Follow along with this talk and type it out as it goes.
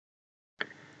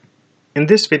In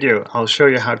this video, I'll show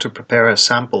you how to prepare a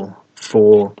sample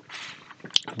for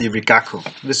the Rigaku.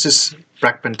 This is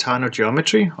Bragg-Brentano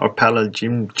geometry or parallel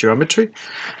geometry,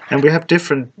 and we have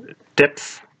different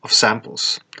depth of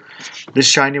samples. This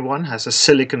shiny one has a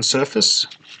silicon surface,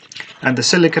 and the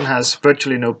silicon has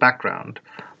virtually no background.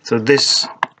 So this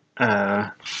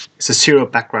is a zero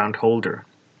background holder.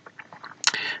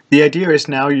 The idea is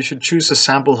now you should choose a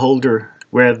sample holder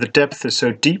where the depth is so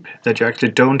deep that you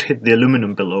actually don't hit the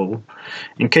aluminum below.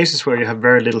 In cases where you have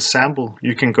very little sample,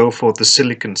 you can go for the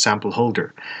silicon sample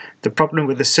holder. The problem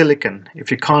with the silicon,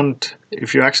 if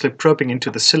you're actually probing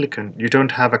into the silicon, you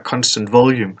don't have a constant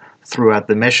volume throughout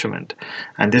the measurement,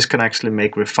 and this can actually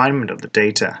make refinement of the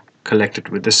data collected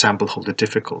with the sample holder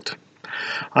difficult.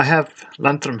 I have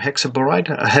lanthanum hexaboride,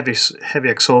 a heavy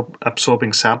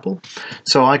absorbing sample,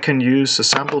 so I can use a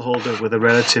sample holder with a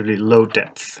relatively low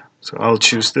depth. So I'll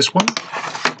choose this one.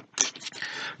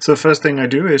 So the first thing I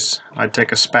do is I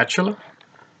take a spatula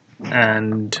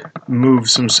and move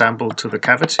some sample to the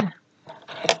cavity.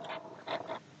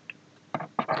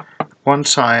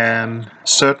 Once I am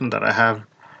certain that I have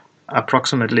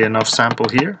approximately enough sample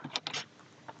here,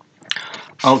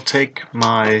 I'll take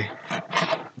my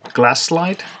glass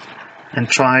slide and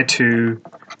try to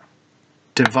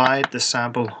divide the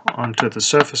sample onto the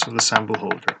surface of the sample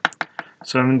holder.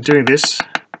 So I'm doing this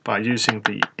by using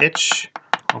the edge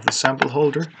of the sample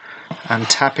holder and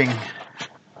tapping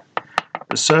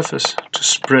the surface to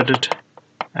spread it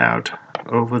out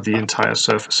over the entire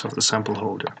surface of the sample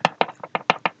holder.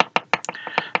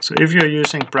 So if you're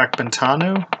using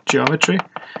Bragg-Brentano geometry,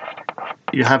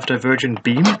 you have divergent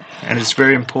beam, and it's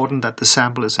very important that the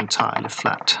sample is entirely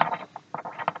flat.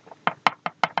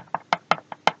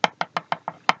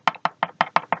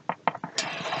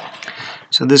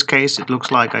 So in this case it looks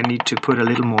like I need to put a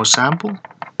little more sample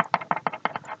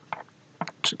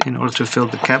in order to fill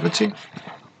the cavity.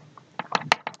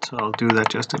 So I'll do that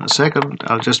just in a second.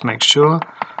 I'll just make sure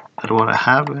that what I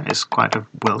have is quite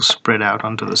well spread out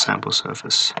onto the sample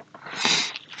surface.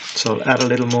 So I'll add a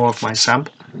little more of my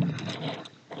sample.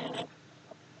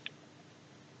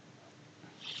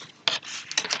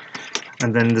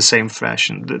 And then in the same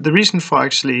fashion. The reason for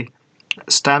actually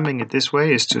stamping it this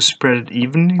way is to spread it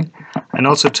evenly and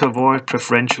also to avoid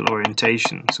preferential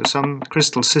orientation. So some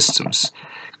crystal systems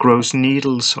grows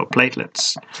needles or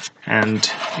platelets, and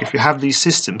if you have these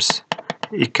systems,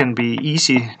 it can be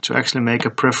easy to actually make a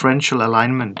preferential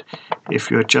alignment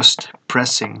if you're just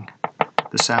pressing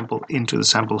the sample into the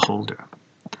sample holder.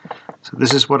 So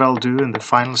this is what I'll do in the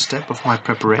final step of my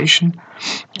preparation.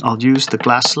 I'll use the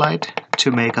glass slide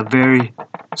to make a very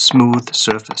smooth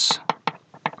surface.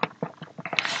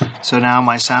 So now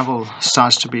my sample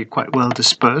starts to be quite well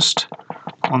dispersed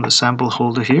on the sample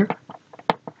holder here.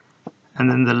 And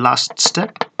then the last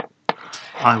step,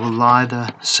 I will lie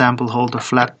the sample holder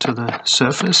flat to the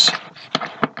surface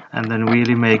and then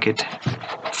really make it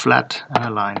flat and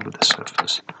aligned with the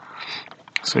surface.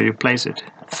 So you place it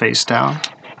face down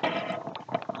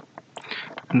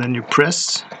and then you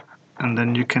press, and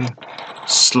then you can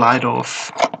slide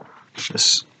off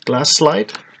this glass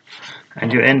slide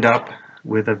and you end up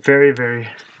with a very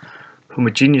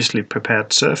homogeneously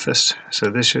prepared surface. So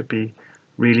this should be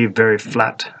really very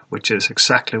flat, which is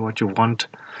exactly what you want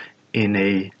in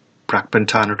a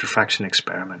Bragg-Brentano diffraction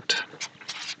experiment.